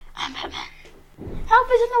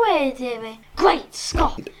numbers in the way, Davey. Great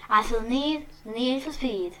Scott! I feel the need for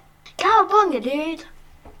speed. Cowabunga, dude!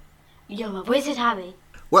 You're a wizard, Harry.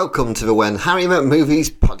 Welcome to the When Harry Met Movies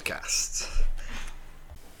podcast.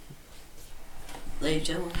 Ladies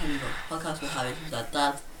and gentlemen, Harry podcast with Harry from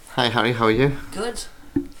Dad. Hi Harry, how are you? Good.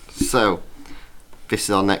 So, this is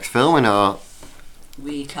our next film in our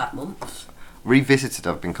Recap months. Revisited,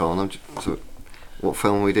 I've been calling them. So, what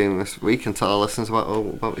film are we doing this week, and tell our listeners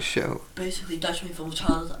about this show? Basically, that's me from a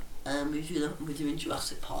child, and we're doing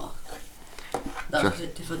Jurassic Park. That was a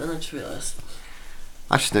bit different than I just realised.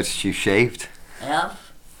 I just noticed you shaved. I have.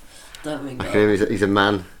 Don't ring Okay, he's a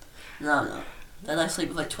man. No. Then I sleep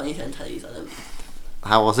with like 20 teddies. I don't.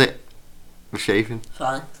 How was it? The shaving?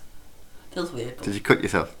 Fine. Feels weird. But Did you cut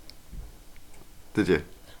yourself? Did you?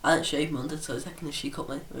 I didn't shave Monday, so second she cut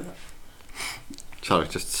me. Sorry,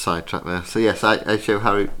 just a sidetrack there. So yes, I show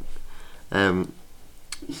Harry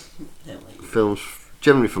films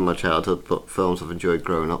generally from my childhood, but films I've enjoyed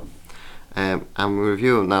growing up. And we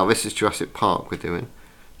review them now. This is Jurassic Park we're doing,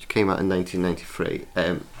 which came out in 1993.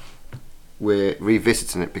 We're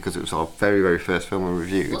revisiting it because it was our very, very first film we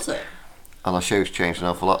reviewed. Was it? And our show's changed an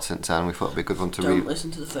awful lot since then. We thought it'd be a good one to Don't listen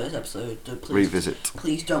to the first episode. Please, revisit.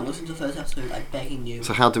 Please don't listen to the first episode. I'm begging you.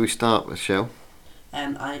 So how do we start the show?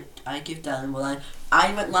 I give Dan well.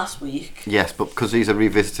 I went last week. Yes, but because these are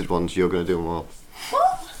revisited ones, you're going to do them all.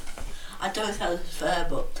 What? I don't think this is fair,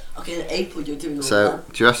 but okay, in April you're doing all So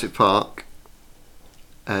that. Jurassic Park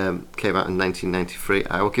came out in 1993.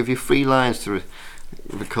 I will give you 3 lines to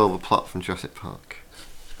recall the plot from Jurassic Park.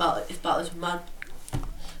 It's about this man.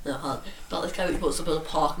 No, hold on. About this guy who puts up in a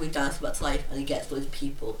park and he dinosaurs back to life, and he gets those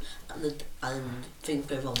people, and things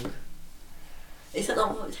go wrong. Is that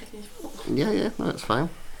not what it's taking for? Yeah, no, that's fine.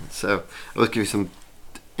 So I'll give you some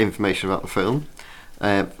information about the film.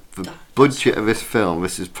 The budget of this film,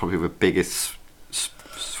 this is probably the biggest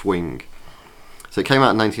swing. So it came out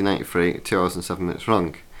in 1993, 2 hours and 7 minutes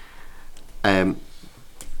long.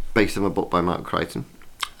 Based on a book by Mark Crichton.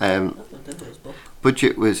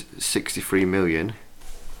 Budget was 63 million.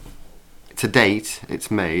 To date, it's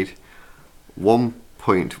made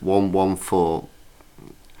 1.114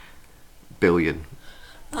 billion.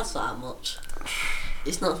 That's that much.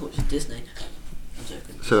 It's not as much as Disney. I'm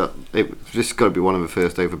joking. So this got to be one of the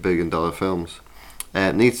first over $1 billion films.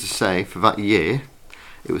 Needs to say, for that year,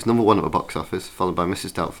 it was number 1 at the box office, followed by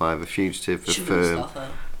Mrs. Doubtfire, The Fugitive, The Firm,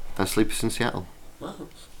 and Sleepless in Seattle. Wow.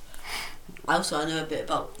 Also, I know a bit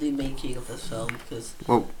about the making of this film because.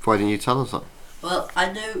 Well, why didn't you tell us that? Well,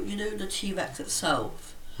 I know the T-Rex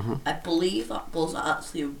itself. Mm-hmm. I believe that was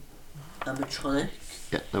actually a animatronic.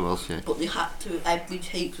 Yeah, there was, yeah. But they had to, every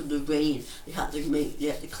take of the rain, they had to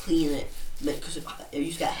clean it, because it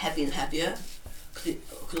used to get heavier and heavier.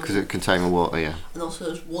 Because it contained the water, yeah. And also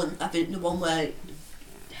there's one, I think the one where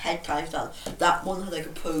the head dives down, that one had like a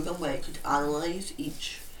program where it could analyse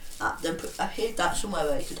each. I heard that somewhere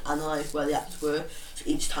where it could analyse where the actors were, so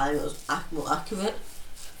each time it was more accurate.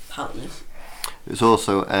 Apparently. It was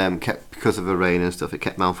also kept, because of the rain and stuff, it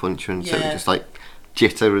kept malfunctioning, so it was just like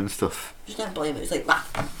jitter and stuff. Just don't blame it, it's like that.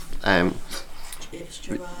 It's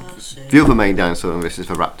Jurassic. The other main dinosaur in this is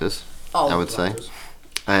the raptors, I would say.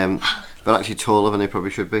 Raptors. They're actually taller than they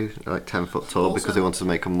probably should be, they're like 10 foot tall, because they wanted to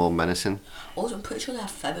make them more menacing. Also, I'm pretty sure they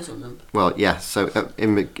have feathers on them. Well, yeah, so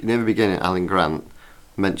in the beginning, Alan Grant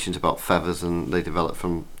mentioned about feathers, and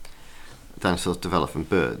dinosaurs develop from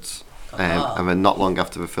birds. And then not long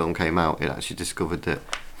after the film came out, it actually discovered that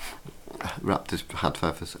raptors had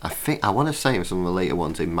feathers. I want to say in some of the later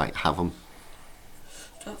ones they might have them.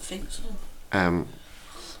 I don't think so.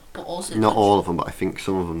 But also not all of them, but I think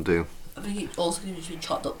some of them do. I think it also needs to be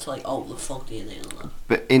chopped up to like all the frog DNA and all that.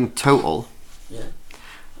 But in total, Yeah.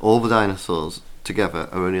 all the dinosaurs together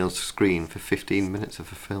are only on screen for 15 minutes of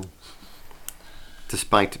the film,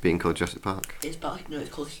 despite it being called Jurassic Park. It's back. No, it's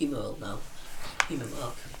called Human World now. Human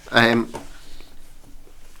World.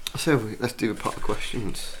 So let's do a pot of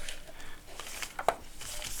questions.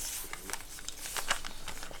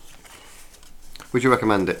 Would you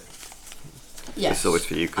recommend it? Yes. This is always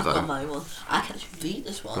for you because I've got my one. I can actually read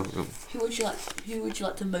this one. Oh. Who would you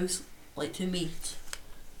like to most like to meet?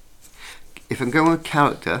 If I'm going with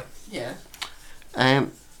character, Yeah. I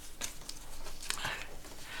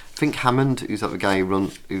think Hammond, who's like the guy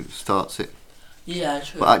who starts it. Yeah,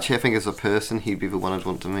 true. But actually, I think as a person, he'd be the one I'd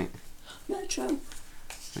want to meet. Yeah, true.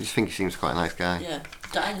 I just think he seems quite a nice guy. Yeah.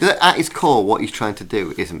 'Cause at his core, what he's trying to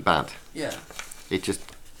do isn't bad. Yeah. It just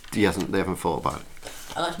they haven't thought about it.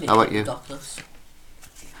 I like to meet How about you? Doctors.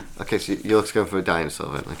 Okay, so you're just going for a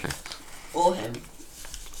dinosaur then. Okay. Or him.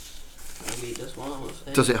 I read this one.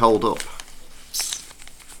 Does it hold up?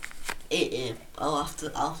 I'll have to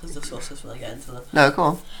discuss this when I get into them. No, go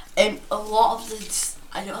on. A lot of the,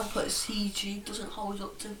 I don't know how to put it, CG doesn't hold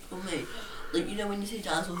up to for me. Like, you know, when you see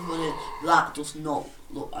dinosaurs running, that does not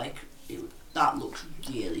look like it. That looks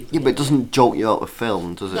really. Yeah, but it doesn't jolt you out of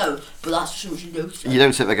film, does it? No, but that's just something you notice. You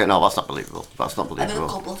don't sit there going, "No, that's not believable. That's not I think believable."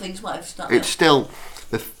 a couple of things might have snapped. It's still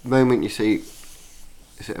the moment you see,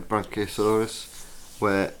 is it a Brachiosaurus,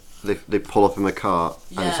 where they pull up in the car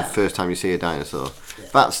and it's the first time you see a dinosaur. Yeah.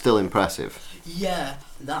 That's still impressive. Yeah,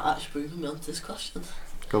 that actually brings me on to this question.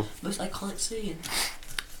 Go on. Most iconic scene.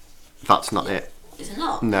 That's not it. Is it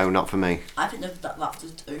not? No, not for me. I think that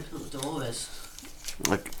just open up the door is.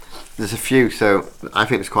 Like, there's a few, so I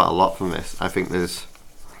think there's quite a lot from this. I think there's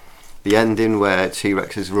the ending where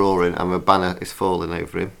T-Rex is roaring and the banner is falling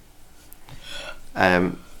over him.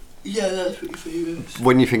 Yeah, that's pretty famous.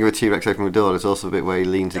 When you think of a T-Rex opening the door, there's also a bit where he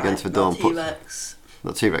leans against the door and puts... T-Rex.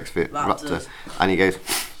 Not T-Rex, but Raptors. Raptor. And he goes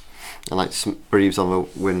and like breathes on the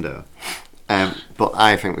window. But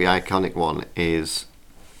I think the iconic one is,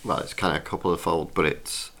 well, it's kind of a couple of fold, but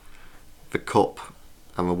it's the cup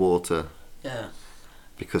and the water. Yeah.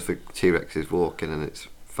 Because the T-Rex is walking and it's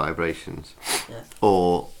vibrations. Yeah.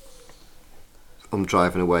 Or I'm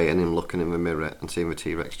driving away and him looking in the mirror and seeing the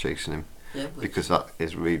T-Rex chasing him. Yeah. Because that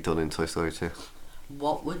is really done in Toy Story 2.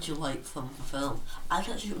 What would you like from the film? I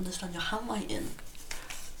don't actually understand your handwriting.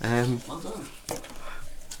 Well done.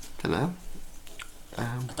 Don't know.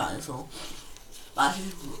 A dinosaur.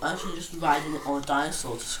 Actually just riding it on a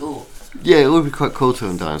dinosaur to school. Yeah, it would be quite cool to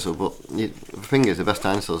own a dinosaur, but the thing is, the best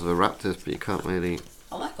dinosaurs are the raptors, but you can't really...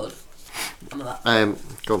 Oh, that good. I'm a that.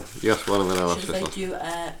 Go on, you ask one and then I'll ask this one.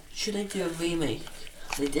 Should they do a remake?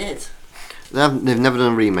 They did. They've never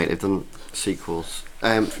done a remake, they've done sequels.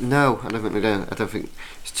 No, I don't think they do. I don't think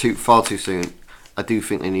it's far too soon. I do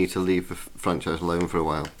think they need to leave the franchise alone for a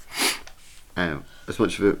while. As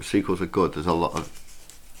much of the sequels are good, there's a lot of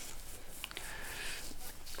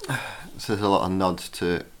nods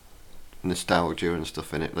to nostalgia and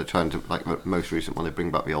stuff in it. They're trying to, like the most recent one, they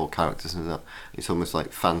bring back the old characters and that. It's almost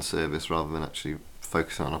like fan service rather than actually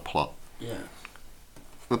focusing on a plot. Yeah.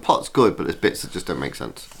 The plot's good, but there's bits that just don't make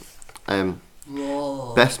sense.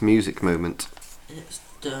 Whoa. Best music moment. It's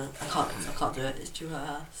I can't do it. It's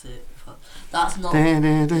Jurassic. That's not.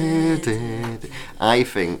 I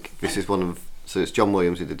think this is one of. So it's John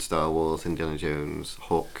Williams who did Star Wars, Indiana Jones,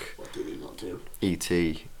 Hook, What did he not do?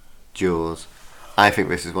 E.T., Jaws. I think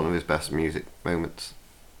this is one of his best music moments.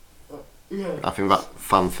 Yeah. I think that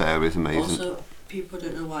fanfare is amazing. Also, people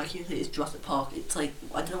don't know why I keep saying it's Jurassic Park. It's like,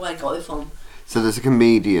 I don't know where I got it from. So there's a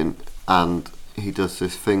comedian and he does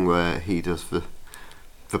this thing where he does the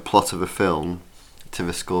plot of a film to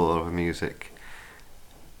the score of the music,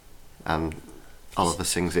 and Oliver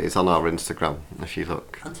sings it. It's on our Instagram if you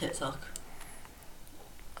look. And TikTok.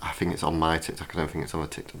 I think it's on my TikTok. I don't think it's on the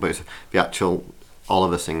TikTok, but it's the actual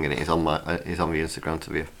Oliver singing it is on the Instagram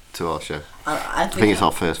to our show. I think it's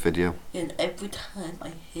our first video. And every time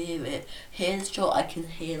I hear the show, I can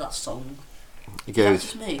hear that song. It goes.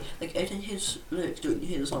 That's just me. Like every time you hear the lyrics, don't you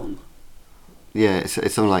hear the song? Yeah, it's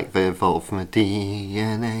something like they evolved from the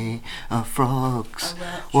DNA of frogs.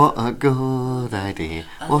 Electric. What a good idea.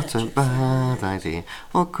 What a Electric bad fence. idea.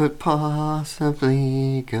 What could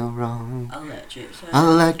possibly go wrong?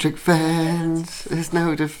 Electric fence. There's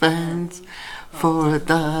no defense for a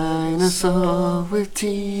dinosaur with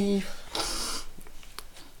teeth.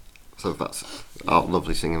 So that's our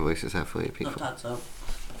lovely singing voices there for you people. Not Dad's own.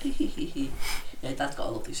 Yeah, Dad's got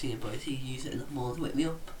a lovely singing voice. He uses it in the morning to wake me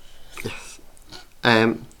up. Yes.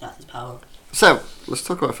 That's his power. So let's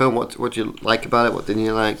talk about film. What do you like about it? What didn't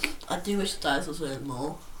you like? I do wish the dinosaurs were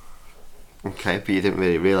more. Okay, but you didn't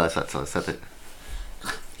really realise that till I said it.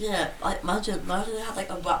 Yeah, like imagine they had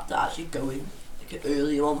like a raptor actually going, like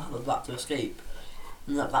earlier on have a raptor escape,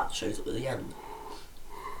 and that raptor shows up at the end.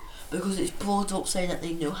 Because it's brought up saying that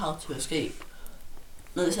they know how to escape.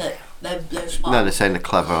 No, they say they're smart. No, they're saying they're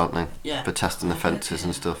clever, aren't they? Yeah. For testing the fences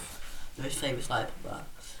and stuff. They're his favourite slide of that.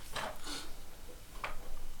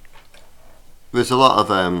 There's a lot of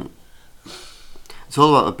it's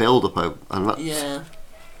all about the build up, and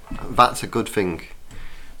that's a good thing,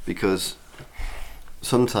 because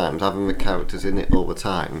sometimes having the characters in it all the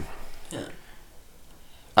time. Yeah.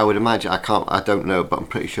 I would imagine I don't know, but I'm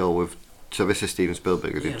pretty sure so this is Steven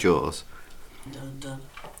Spielberg who did Jaws. Dun, dun,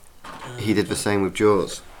 dun, He did the same with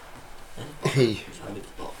Jaws. He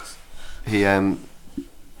the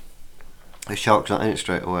shark's not in it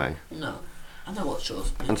straight away. No, I know what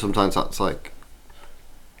Jaws. And sometimes that's like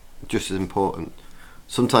just as important.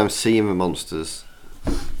 Sometimes seeing the monsters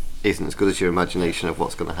isn't as good as your imagination of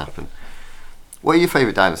what's going to happen. What are your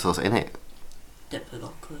favourite dinosaurs in it?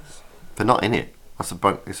 Diplodocus. They're not in it. It's a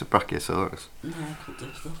Brachiosaurus. No, I can't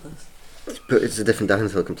do stuff this. But it's a different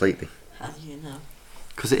dinosaur completely. How do you know?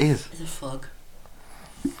 Because it is. It's a frog.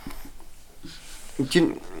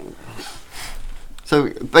 So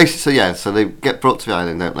basically, so they get brought to the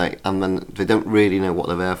island, don't they? And then they don't really know what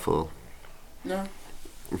they're there for. No.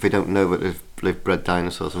 They don't know that they've bred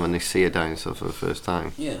dinosaurs, and when they see a dinosaur for the first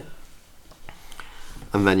time. Yeah.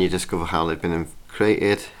 And then you discover how they've been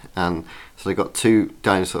created, and so they got 2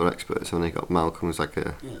 dinosaur experts, and they got Malcolm, who's like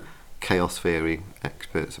a chaos theory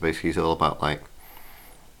expert. So basically, he's all about like,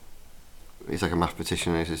 he's like a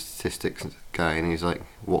mathematician, he's a statistics guy, and he's like,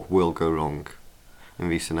 what will go wrong in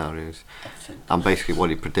these scenarios? And basically, what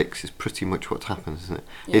he predicts is pretty much what happens, isn't it?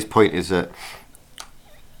 Yeah. His point is that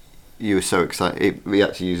you were so excited. We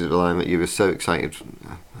actually used the line that you were so excited.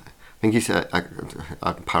 I think he said,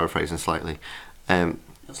 I'm paraphrasing slightly.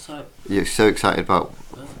 You're so excited about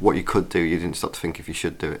what you could do, you didn't stop to think if you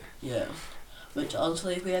should do it. Yeah. Which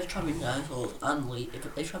honestly, if we had travelling dinosaurs and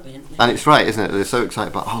if they travelling, and it's right, isn't it? They're so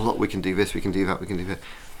excited about, oh look, we can do this, we can do that, we can do that.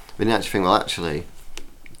 But you actually think, well, actually,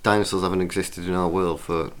 dinosaurs haven't existed in our world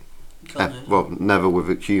for never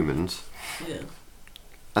with humans. Yeah.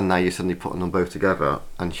 And now you're suddenly putting them both together,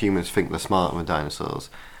 and humans think they're smarter than dinosaurs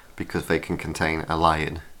because they can contain a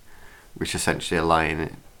lion, which essentially a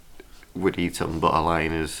lion would eat them, but a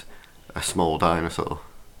lion is a small dinosaur.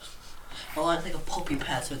 Well, I think a puppy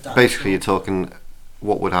pet to a dinosaur. Basically, you're talking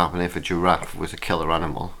what would happen if a giraffe was a killer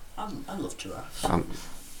animal. I love giraffes.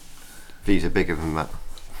 These are bigger than that.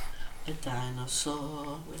 A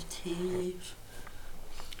dinosaur with teeth.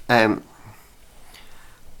 And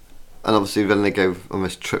obviously then they go on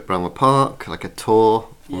this trip around the park, like a tour,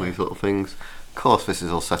 all these little things. Of course this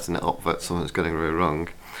is all setting it up that something's going to go wrong.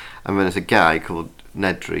 And then there's a guy called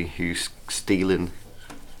Nedry who's stealing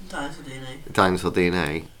dinosaur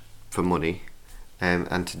DNA for money.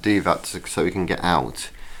 And to do that, so he can get out,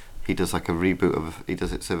 he does like a reboot he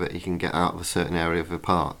does it so that he can get out of a certain area of the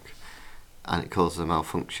park. And it causes a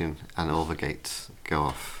malfunction and all the gates go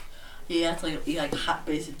off. Yeah, it's like, he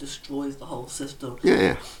basically destroys the whole system.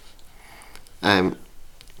 Yeah.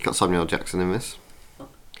 Got Samuel Jackson in this. Oh.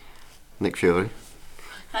 Nick Fury.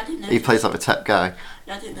 I didn't know. He plays like the tech guy.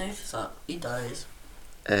 Yeah, I didn't notice that. He dies.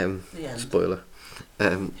 The end. Spoiler.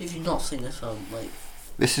 If you've not seen this film,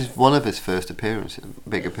 this is one of his first appearances,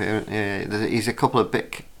 big appearance. Yeah. He's a couple of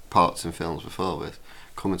big parts in films before this.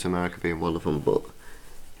 Coming to America being one of them, but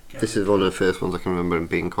this is one of the first ones I can remember him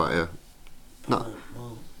being quite a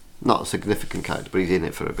not a significant character, but he's in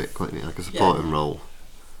it for a bit, quite like a supporting role.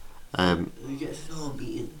 He gets his arm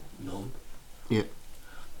eaten. Yeah.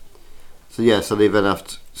 So they then have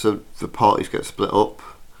to, so the parties get split up.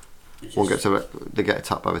 They get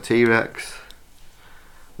attacked by the T-Rex,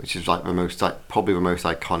 which is like probably the most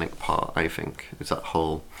iconic part, I think, is that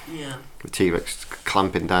whole the T-Rex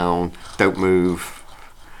clamping down, don't move,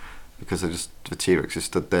 because the T-Rex is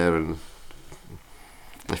stood there, and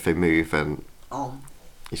if they move, then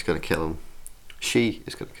he's going to kill them. She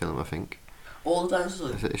is going to kill them, I think. All the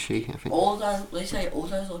dinosaurs. Is it a she? I think. They say all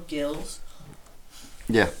dinosaurs are girls.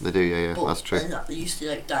 Yeah, they do. Yeah, but that's true. They used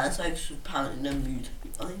to dinosaurs apparently never mutate.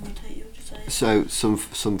 Are they mutate? Would you say? So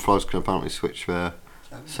some frogs can apparently switch their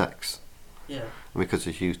sex. Yeah. And because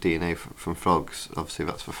they use DNA from frogs, obviously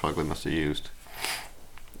that's the frog they must have used.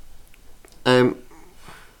 So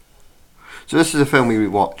this is a film we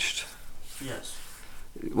rewatched. Yes.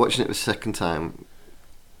 Watching it the second time,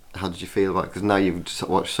 how did you feel about it? Because now you've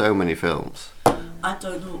watched so many films. I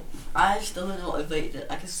don't know. I still don't know what I rated it.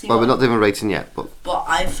 I can see. Well, we're not doing a rating yet, but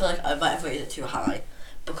I feel like I might have rated it too high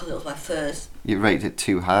because it was my first. You rated it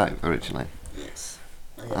too high originally. Yes.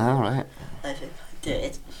 All right. I think I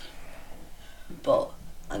did, but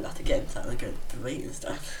I'm gonna have to get into that and go the rating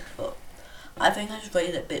stuff. But I think I just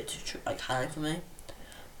rated it a bit too high for me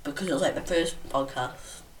because it was like the first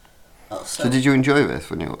podcast. So did you enjoy this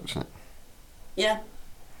when you were watching it? Yeah.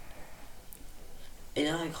 You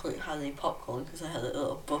know, I couldn't have any popcorn because I had a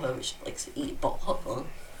little brother which likes to eat popcorn.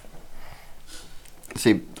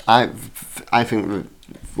 See, I think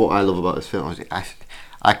what I love about this film is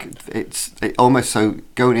it almost so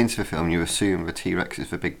going into the film you assume the T-Rex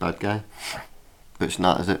is the big bad guy, but it's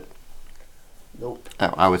not, is it? Nope.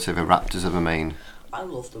 I would say the raptors are the main. I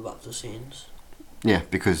love the raptor scenes. Yeah,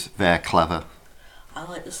 because they're clever. I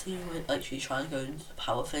like the scene where she's trying to go into the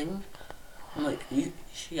power thing. And the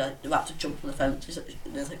raptor jumped on the fence.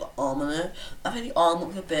 There's like an arm on her. I think the arm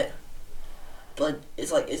looks a bit, but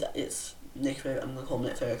it's Nick Fury. I'm gonna call him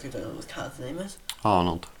Nick Fury because I don't know what his character's name is.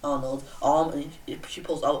 Arnold. Arm, and she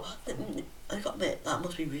pulls out. I got a bit. That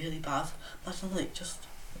must be really bad. That's not just.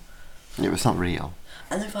 Yeah, it's not real.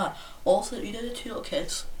 And in fact, also you know the two little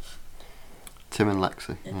kids. Tim and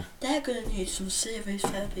Lexi. Yeah. Yeah. They're going to need some serious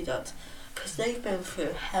therapy, Dad, because they've been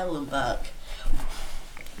through hell and back.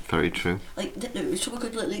 Very true. Like, if someone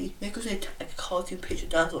could literally make us a cartoon picture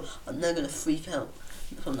dinosaur, and they're going to freak out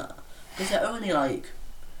from that. Because they're only like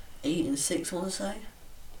 8 and 6, I want to say.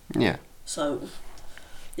 Yeah. So,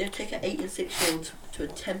 yeah, take an 8 and 6-year-old to a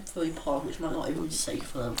temporary park, which might not even be safe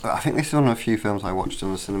for them. I think this is one of the few films I watched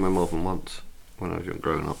in the cinema more than once when I was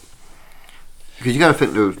growing up. Because you got to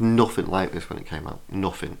think there was nothing like this when it came out.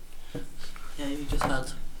 Nothing. Yeah, you just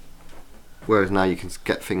had. Whereas now you can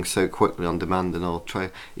get things so quickly on demand and all.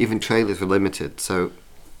 Even trailers were limited, so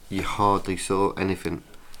you hardly saw anything.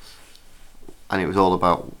 And it was all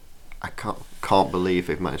about, I can't believe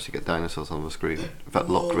they've managed to get dinosaurs on the screen that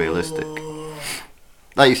look realistic.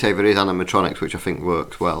 Like you say, there is animatronics, which I think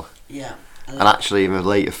works well. Yeah. And actually, in the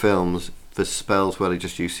later films, there's spells where they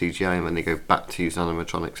just use CGI and then they go back to use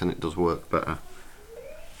animatronics, and it does work better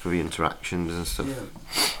for the interactions and stuff. Yeah.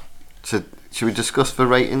 So, should we discuss the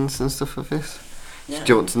ratings and stuff of this? Yeah.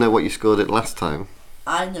 Do you want to know what you scored it last time?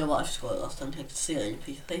 I know what I scored last time. I could see it on a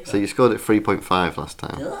piece of paper. So you scored it 3.5 last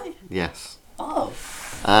time. Did I? Yes. Oh.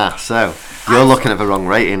 So you're looking at the wrong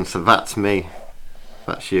rating. So that's me.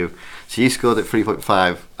 That's you. So you scored it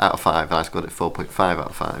 3.5 out of 5. And I scored it 4.5 out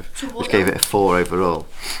of 5, So which gave it a 4 overall.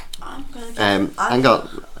 I'm gonna Hang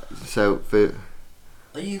on. So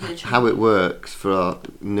Are you gonna how it works for our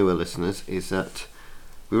newer listeners is that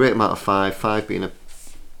we rate them out of 5. 5 being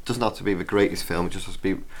doesn't have to be the greatest film. It just has to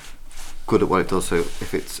be good at what it does. So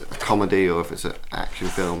if it's a comedy or if it's an action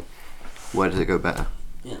film, where does it go better?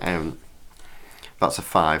 Yeah. That's a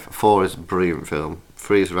 5. 4 is a brilliant film.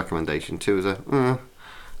 3 is a recommendation. 2 is a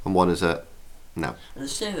and 1 is a no. And the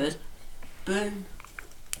series, boom.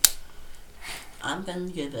 I'm gonna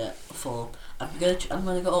give it a 4. I'm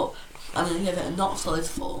gonna go up. I'm gonna give it a not solid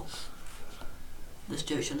 4. This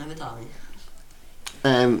joke shall never die.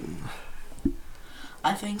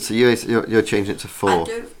 I think. So you're changing it to 4. I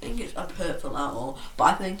don't think it's a perfect film at all, but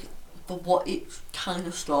I think for what it kind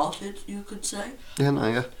of started, you could say.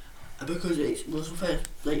 Yeah. Because it was the first,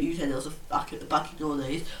 like you said, it was back in the old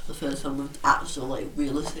days, the first time with actual, like,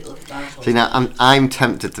 realistic looking dinosaurs. See, now I'm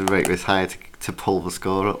tempted to rate this higher to pull the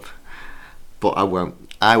score up, but I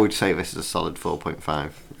won't. I would say this is a solid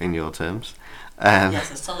 4.5 in your terms. Yes,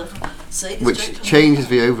 a solid. Which changes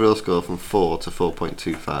the overall score from 4 to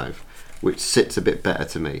 4.25, which sits a bit better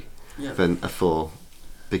to me than a 4,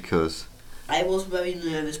 because I was very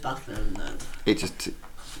nervous back then. It just,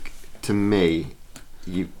 to me,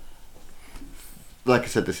 like I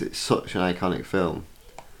said, this is such an iconic film.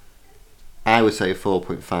 I would say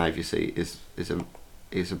 4.5. You see,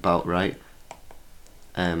 is about right.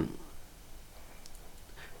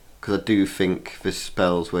 Because I do think there's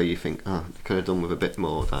spells where you think, oh, they could have done with a bit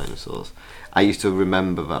more dinosaurs. I used to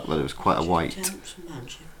remember that when it was quite a white. Magic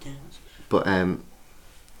dance. But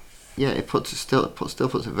yeah, it still puts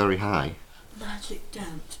it very high. Magic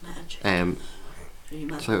dance, magic.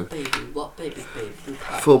 So baby, what baby?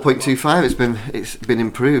 4.25. It's been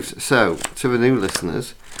improved. So to the new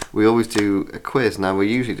listeners, we always do a quiz. Now we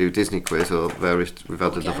usually do Disney quiz or various. We've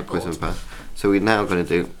had another quiz in the past. So we're now going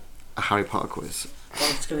to do a Harry Potter quiz. Well,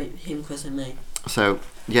 it's going to be him quizzing me. So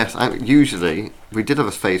yes, usually we did have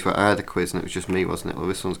a phase where I had a quiz and it was just me, wasn't it? Well,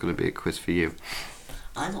 this one's going to be a quiz for you.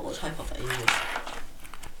 I'm not watched Harry Potter ages.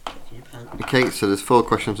 Taking your pen. Okay, so there's 4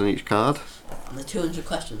 questions on each card. And the 200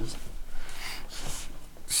 questions.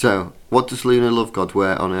 So, what does Luna Lovegood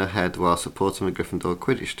wear on her head while supporting the Gryffindor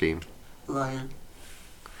Quidditch team? Lion.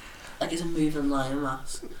 Like it's a moving lion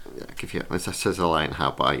mask. Yeah, it says a lion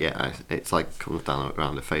hat, but yeah, it's like comes down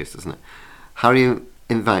around her face, doesn't it? Harry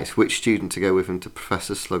invites which student to go with him to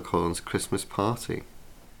Professor Slughorn's Christmas party?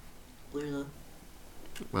 Luna.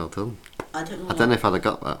 Well done. I don't know if I'd have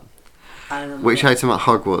got that. I don't know. Which item at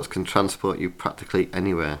Hogwarts can transport you practically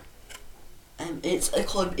anywhere? It's a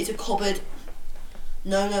cupboard.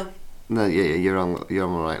 No. No, yeah, you're on the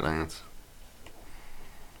right lines.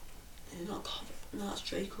 It's not a cupboard. No, that's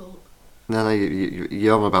Draco. No,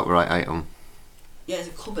 you're on about the right item. Yeah, it's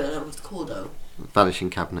a cupboard. I don't know what it's called though. Vanishing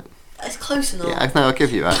cabinet. It's close enough. Yeah, no, I'll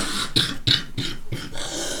give you that.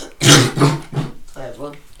 Hi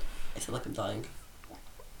everyone. I feel like I'm dying.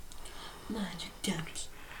 Magic dance.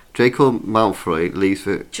 Draco Malfoy leaves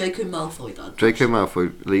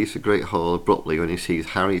the Great Hall abruptly when he sees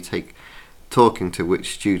Harry talking to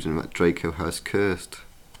which student that Draco has cursed.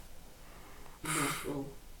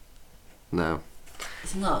 No.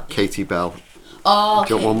 It's not. Katie Bell. Oh, okay.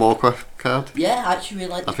 Do you want one more card? Yeah, I actually really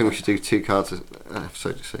like. I think we should do 2 cards an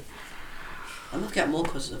episode. You see. I'm looking at more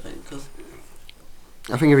quizzes, I think, because.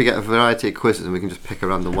 I think if we get a variety of quizzes and we can just pick a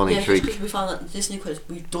random one each week. because we found that the Disney quiz,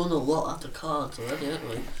 we've done a lot after cards already, haven't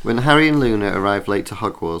we? When Harry and Luna arrive late to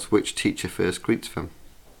Hogwarts, which teacher first greets them?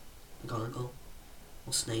 McGonagall.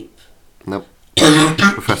 Or Snape. Nope.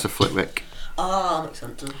 Professor Flitwick. Ah, that makes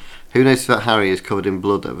sense. Who noticed that Harry is covered in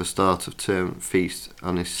blood at the start of term feast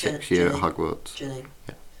on his 6th year at Hogwarts? Ginny.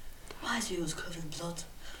 Yeah. Why is he always covered in blood?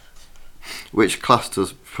 Which class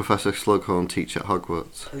does Professor Slughorn teach at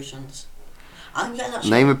Hogwarts? Potions. I'm getting that.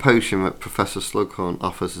 Name a potion that Professor Slughorn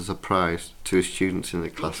offers as a prize to his students in the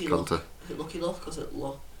class Lucky contest. Luck. Is it Lucky Luck or is it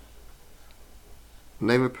Luck?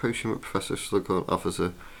 Name a potion that Professor Slughorn offers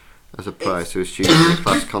as a prize to his students in the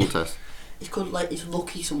class contest. It's called it's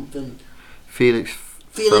Lucky something. Felix.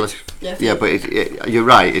 Yeah, but you're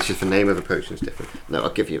right. It's just the name of the potion is different. No, I'll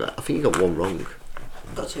give you that. I think you got one wrong.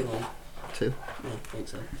 Got 2 wrong. 2. Yeah, I think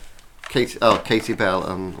so. Katie Bell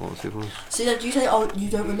and what was the other one? See, do you say, you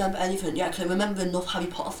don't remember anything? Yeah, because I remember enough Harry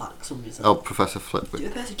Potter facts for some reason. Oh, Professor Flitwick. Do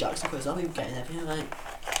a Percy Jackson quiz, I'll be getting everything right.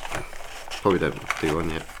 Probably don't do one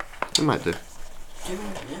yet. We might do. Do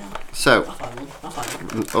one, yeah. So, I'll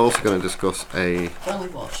find one. I'm also going to discuss When we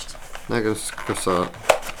watched. Now I'm going to discuss our...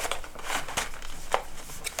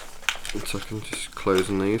 So I can just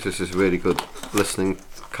closing these. This is really good listening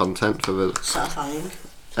content for the... Satisfying.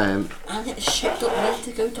 And it's shipped up ready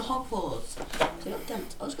to go to Hogwarts. So I got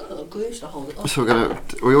dent. I just got a little glue to hold it up. So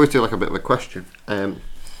we always do like a bit of a question. So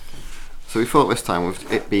we thought this time with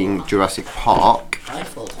it being Jurassic Park, I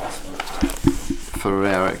thought this one. for a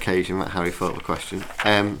rare occasion that Harry thought of a question,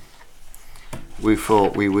 we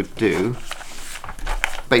thought we would do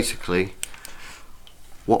basically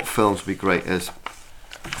what films would be great as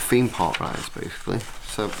theme park rides, basically.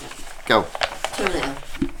 So go. Terminator.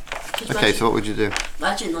 Okay, so what would you do?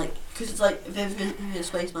 Imagine because it's if there's been a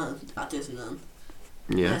spaceman at Disneyland.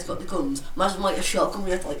 Yeah. It's got the guns. Imagine a shotgun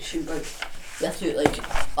we have to shoot we have to do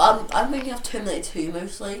I'm thinking of Terminator 2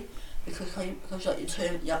 mostly because you're the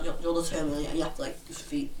Terminator and you have to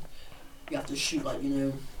defeat. You have to shoot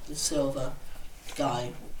the silver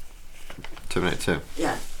guy. Terminator 2.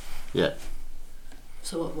 Yeah. Yeah.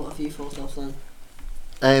 So what have you thought of then?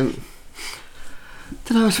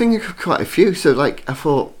 Don't know. I was thinking of quite a few. So I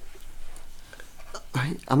thought.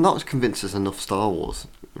 I'm not convinced there's enough Star Wars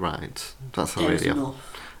rides. That's not really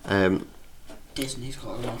enough. Disney's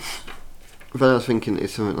got enough. But I was thinking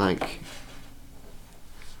it's something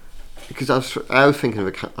because I was thinking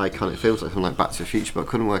of iconic films like something like Back to the Future, but I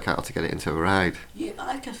couldn't work out how to get it into a ride. Yeah,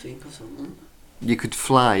 I can think of something. You could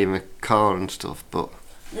fly in a car and stuff, but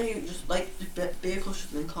no, you just vehicles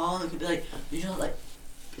just in a car. And it could be you just like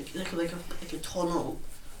a tunnel,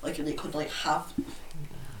 and it could have.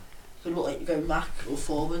 Could look like you go back or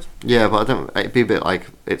forward. Yeah, but I don't. It'd be a bit like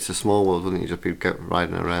It's a Small World, wouldn't it? You just be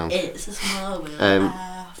riding around. It's a small world.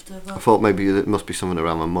 I thought maybe there must be something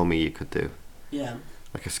around the mummy you could do. Yeah.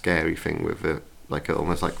 Like a scary thing with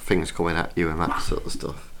almost like things coming at you and that sort of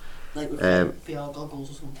stuff. Like with VR goggles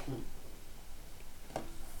or something.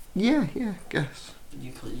 Yeah, I guess.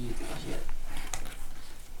 You could use it. Yeah.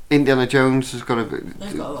 Indiana Jones has got a.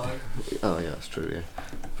 They've got a ride. Oh yeah, that's true. Yeah,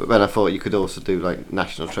 but then I thought you could also do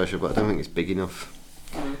National Treasure, but I don't think it's big enough.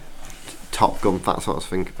 Top Gun, that's what I was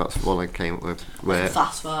thinking. That's the one I came up with. Where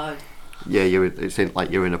fast ride. Yeah, you're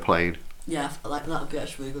in a plane. Yeah, that would be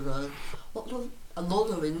actually a good ride. A Lord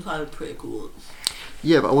of the Rings ride would be pretty cool.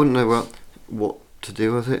 Yeah, but I wouldn't know what to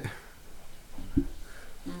do with it.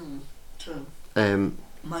 True.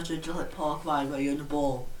 Imagine just park ride where you're in the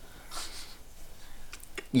ball.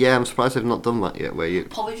 Yeah, I'm surprised they've not done that yet. Where you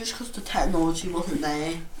probably just because the technology wasn't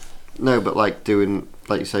there. No, but doing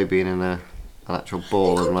you say, being in an actual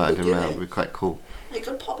ball and riding around would be quite cool. They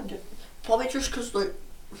could probably just because who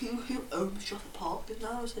owns Jurassic Park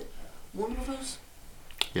now? Is it Warner Brothers?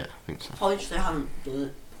 Yeah, I think so. Probably just they haven't done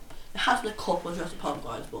it. There has been a couple of Jurassic Park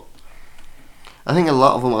rides, but I think a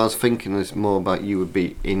lot of them I was thinking is more about you would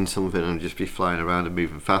be in something and just be flying around and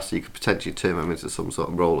moving faster. You could potentially turn them into some sort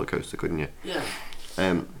of roller coaster, couldn't you? Yeah.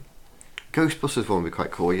 Ghostbusters one would be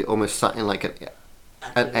quite cool. You almost sat in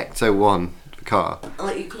an Ecto One car,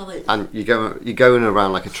 and you're going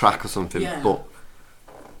around like a track or something, but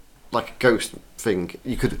like a ghost thing.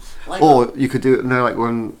 You could, or you could do it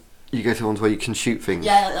when you go to ones where you can shoot things.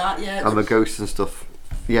 Yeah, like that. Yeah. And the ghosts and stuff.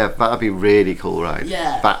 Yeah, that'd be really cool, right?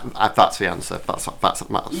 Yeah. That's the answer. That's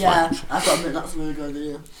yeah, I've got to admit that's a really good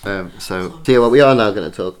idea. So what we are now going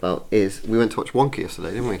to talk about is we went to watch Wonka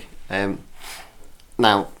yesterday, didn't we?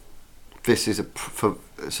 Now, this is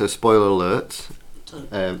so spoiler alert.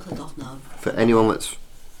 Click off now. For anyone that's...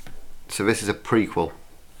 So this is a prequel.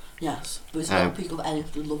 Yes, but it's not a prequel for any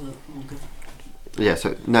of the love of Wonka. Yeah,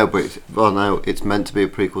 so... No, but it's meant to be a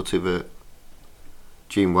prequel to the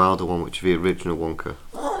Gene Wilder one, which is the original Wonka.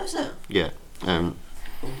 Oh, is it? Yeah. And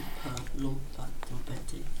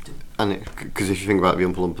because if you think about it, the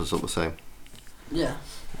Oompa Loompas look the same. Yeah.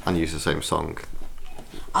 And use the same song.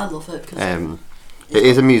 I love it because it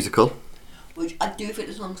is a musical. Which I do think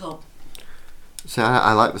the songs are. So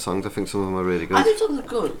I like the songs. I think some of them are really good. I think songs are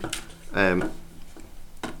good.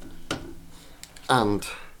 And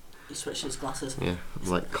he switched his glasses. Yeah,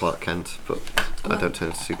 like Clark Kent, but I don't turn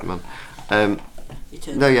into Superman. No,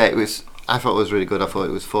 yeah, it was. I thought it was really good. I thought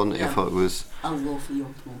it was fun. Yeah. I thought it was. I love the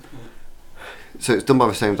Oompa Loompa. So it's done by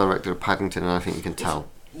the same director of Paddington, and I think you can tell.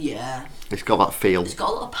 Yeah. It's got that feel. It's got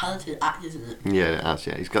a lot of talented actors in it. Yeah, it has.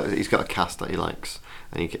 Yeah, he's got a cast that he likes,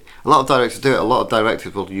 and a lot of directors do it. A lot of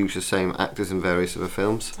directors will use the same actors in various other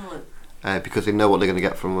films because they know what they're going to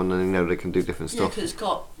get from them, and they know they can do different stuff. Yeah, because it's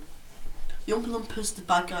got the Oompa Loompas, the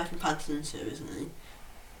bad guy from Paddington too, isn't he?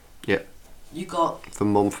 Yeah. You got the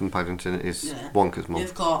mum from Paddington is Wonka's mum.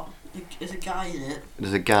 You've got there's a guy in it.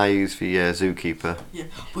 There's a guy who's the zookeeper. Yeah,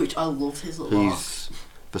 which I loved his little. He's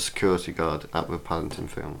the security guard at the Paddington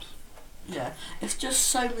films. Yeah, it's just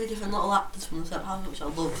so many different little actors from the set house, which I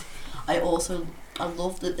love. I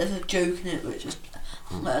love that there's a joke in it, which is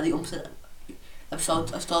like the opposite. I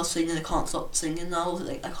started singing. I can't stop singing now.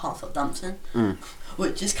 Like I can't stop dancing,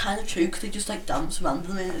 which is kind of true because they just like dance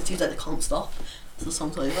randomly. And it seems like they can't stop. So the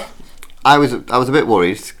song's over. I was a bit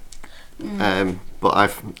worried,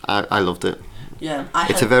 but I loved it. Yeah,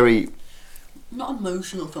 it's a very not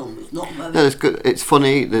emotional film. It's not very. No, it's good. It's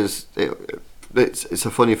funny. It's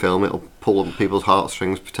a funny film. It'll pull on people's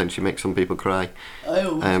heartstrings, potentially make some people cry. I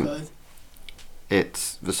always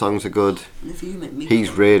the songs are good. If you make me He's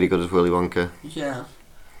cry, really good as Willy Wonka. Yeah.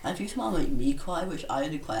 And if you somehow make me cry, which I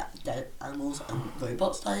only cry at dead animals and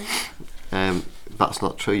robots dying. That's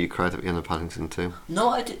not true. You cried at the end of Paddington too. No,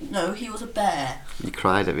 I didn't. No, he was a bear. You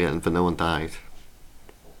cried at the end, but no one died.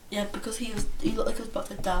 Yeah, because he looked like he was about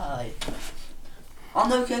to die. Oh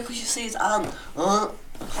no, okay, because you see his ant. I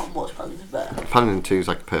can't watch Paddington Bear. Paddington 2 is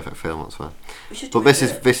like a perfect film, that's why. But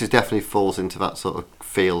this is definitely falls into that sort of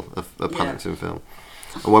feel of a Paddington film.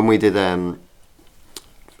 And when we did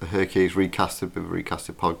Hercules recasted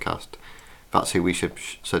podcast, that's who we should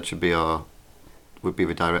be would be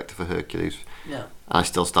the director for Hercules. Yeah. And I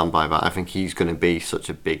still stand by that. I think he's going to be such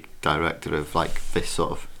a big director of like this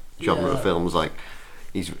sort of genre of films. Like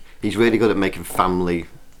he's really good at making family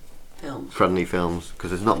friendly films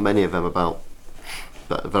because there's not many of them about.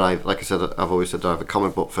 But like I said, I've always said either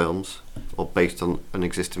comic book films or based on an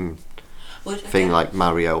existing thing like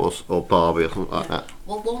Mario or Barbie or something like that.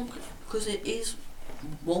 Well, Wonka, because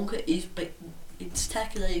Wonka is big. It's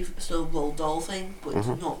technically still a Roald Dahl thing, but it's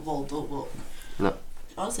not Roald Dahl. No.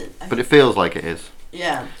 But it feels like it is.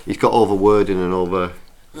 Yeah. He's got all the wording and all the.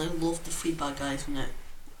 And I love the three bad guys in it.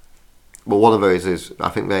 Well, one of those is, I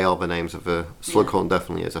think they are the names of the Slughorn.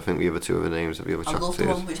 Definitely is. I think the other two are the names of the other chapters. I love the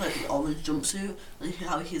one which like the orange jumpsuit and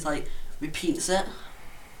how he's like repeats it.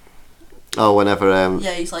 Oh, whenever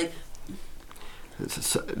yeah, he's like.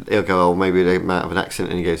 He'll go, oh, maybe they might have an accent,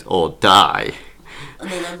 and he goes, or die.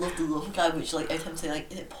 And then I love the little guy which like every time I say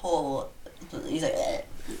like, is it Paul? He's like. Eh.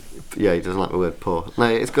 Yeah, he doesn't like the word poor. No,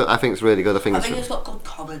 it's good. I think it's really good. I think it's got good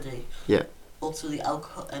comedy. Yeah. Also, the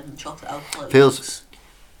alcohol and chocolate alcohol.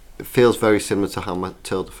 It feels very similar to how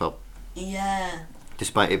Matilda felt. Yeah.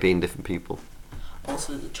 Despite it being different people.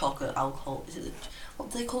 Also, the chocolate alcohol. Is it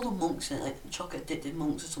what do they call the monks in it? Like chocolate addicted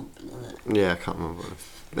monks or something, isn't it? Yeah, I can't remember.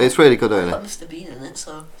 It's really good, isn't it? It's got Mr. Bean in it,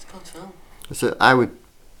 so it's a good film. So I would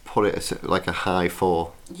put it as like a high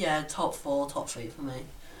 4. Yeah, top 4, top 3 for me.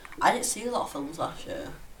 I didn't see a lot of films last year.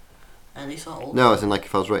 And these are old. No, as in like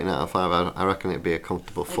if I was rating it out of 5, I reckon it'd be a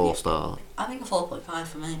comfortable 4-star. I think a 4.5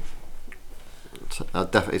 for me.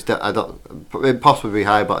 It'd possibly be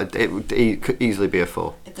high, but it could easily be a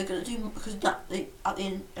 4. If they're gonna do, because at the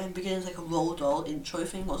beginning it's like a Roald Dahl intro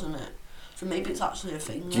thing, wasn't it? So maybe it's actually a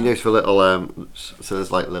thing. Do you notice the little so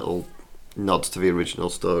there's like little nods to the original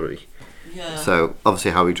story? Yeah. So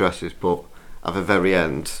obviously how he dresses, but at the very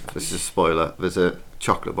end, this is a spoiler. There's a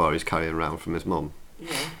chocolate bar he's carrying around from his mum.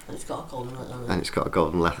 Yeah, and it's got a golden letter. And it's got a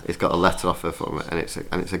golden it's got a letter off her from it, and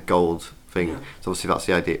it's a gold thing. Yeah. So obviously that's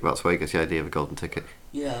the idea. That's where he gets the idea of a golden ticket.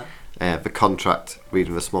 Yeah. The contract,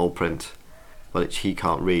 reading the small print, which he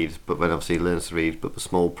can't read, but when obviously he learns to read, but the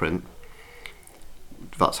small print.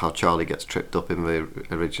 That's how Charlie gets tripped up in the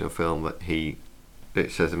original film. That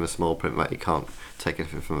it says in the small print that he can't take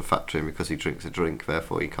anything from a factory, and because he drinks a drink,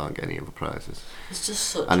 therefore he can't get any of the prizes. It's just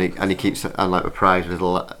such. And he keeps, and like the prize is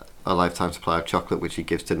a lifetime supply of chocolate, which he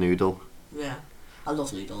gives to Noodle. Yeah, I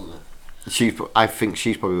love Noodle. I think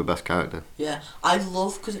she's probably the best character. Yeah, I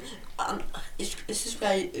love because It's just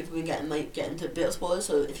where if we get into a bit of spoilers,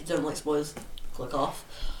 so if you don't like spoilers, click off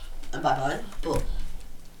and bye bye. But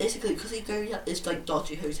basically, because he goes at this like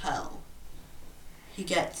dodgy hotel,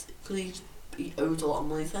 because he owes a lot of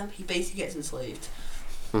money to them, he basically gets enslaved.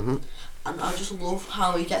 Mm-hmm. And I just love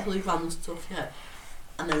how he gets all these random stuff, yeah,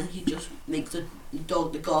 and then he just makes the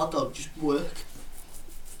guard dog just work.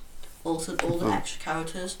 Also, all the extra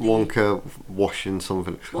characters. Wonka washing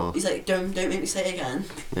something. Well, he's like, don't make me say it again.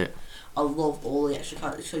 Yeah. I love all the extra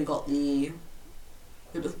characters. So you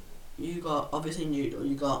got obviously Noodle.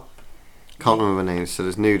 You got. Can't remember names. So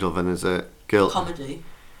there's Noodle, then there's a girl. Comedy.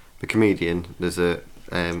 The comedian. There's a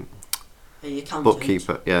accountant.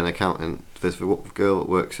 bookkeeper. Yeah, an accountant. There's the girl that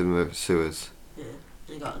works in the sewers. Yeah.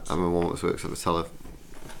 And you got. And the one that works at the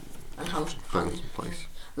And house. place.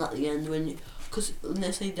 And at the end when. Because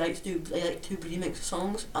they like to remix the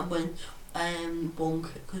songs, and when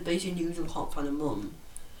because basically Noodle can't find her mum,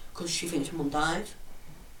 because she thinks her mum died,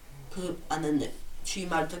 and then she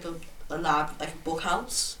married like a lab, like a book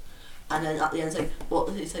house, and then at the end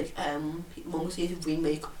it's like mum was here to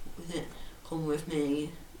remake with it, come with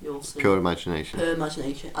me, you'll see. Pure imagination. Pure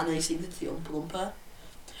imagination, and then he sings it to the Oompa Loompa,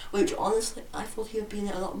 which honestly I thought he would be in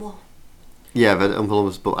it a lot more. Yeah, but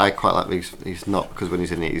but I quite like he's not, because when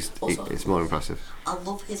he's in it, it's more impressive. I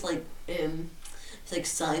love his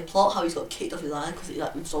side plot, how he's got kicked off his eye because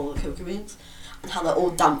he stole the cocoa beans, and how they're all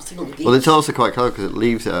dancing on the beach. Well, it's also quite clever because it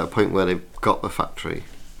leaves it at a point where they've got the factory.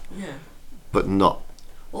 Yeah. But not.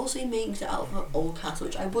 Also, he makes it out of an old castle,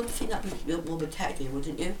 which I would think that would be more protected,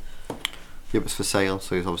 wouldn't you? Yeah, but it's for sale,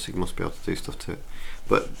 so he obviously must be able to do stuff to it.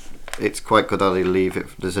 But it's quite good how they leave it.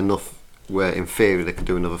 There's enough where in theory they could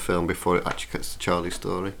do another film before it actually gets to Charlie's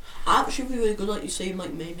story. Actually, be really good, like you say,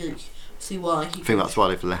 maybe see why he. I think that's why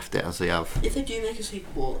they've left it as they have. If they do make a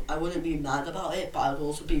sequel, I wouldn't be mad about it, but I would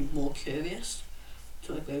also be more curious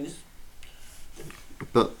to it goes.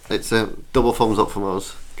 But it's a double thumbs up from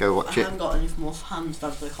us. Go watch it. I haven't got any more hands,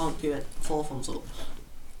 Dad, so I can't do it. 4 thumbs up.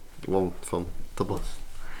 1 thumb, double.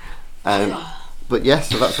 But yes,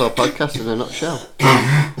 so that's our podcast in a nutshell.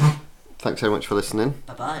 Thanks very much for listening.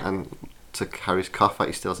 Bye bye. And to Harry's cough that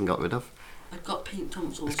he still hasn't got rid of. I've got pink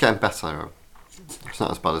tonsils. It's getting better. It's not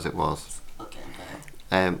as bad as it was. Okay.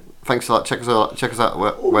 Thanks a lot. Check us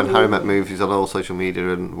out when Harry Met Moves. He's on all social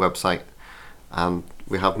media and website, and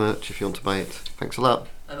we have merch if you want to buy it. Thanks a lot.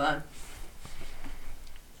 Bye bye.